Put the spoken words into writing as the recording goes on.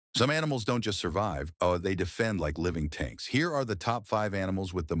Some animals don't just survive, they defend like living tanks. Here are the top 5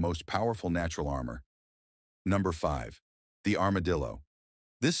 animals with the most powerful natural armor. Number 5. The armadillo.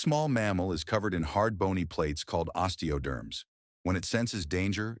 This small mammal is covered in hard bony plates called osteoderms. When it senses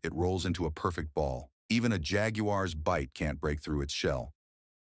danger, it rolls into a perfect ball. Even a jaguar's bite can't break through its shell.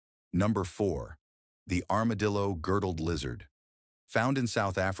 Number 4. The armadillo girdled lizard. Found in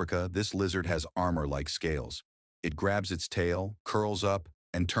South Africa, this lizard has armor like scales. It grabs its tail, curls up,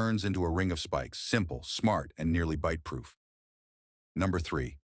 and turns into a ring of spikes. Simple, smart, and nearly bite-proof. Number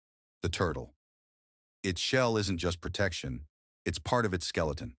 3. The turtle. Its shell isn't just protection, it's part of its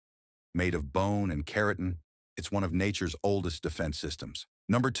skeleton. Made of bone and keratin, it's one of nature's oldest defense systems.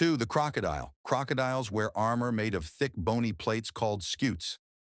 Number 2, the crocodile. Crocodiles wear armor made of thick bony plates called scutes.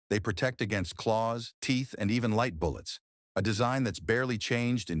 They protect against claws, teeth, and even light bullets, a design that's barely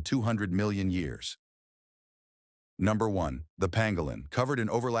changed in 200 million years. Number 1, the pangolin. Covered in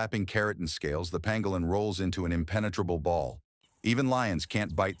overlapping keratin scales, the pangolin rolls into an impenetrable ball. Even lions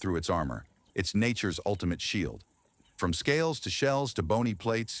can't bite through its armor. It's nature's ultimate shield. From scales to shells to bony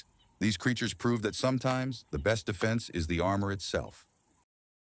plates, these creatures prove that sometimes the best defense is the armor itself.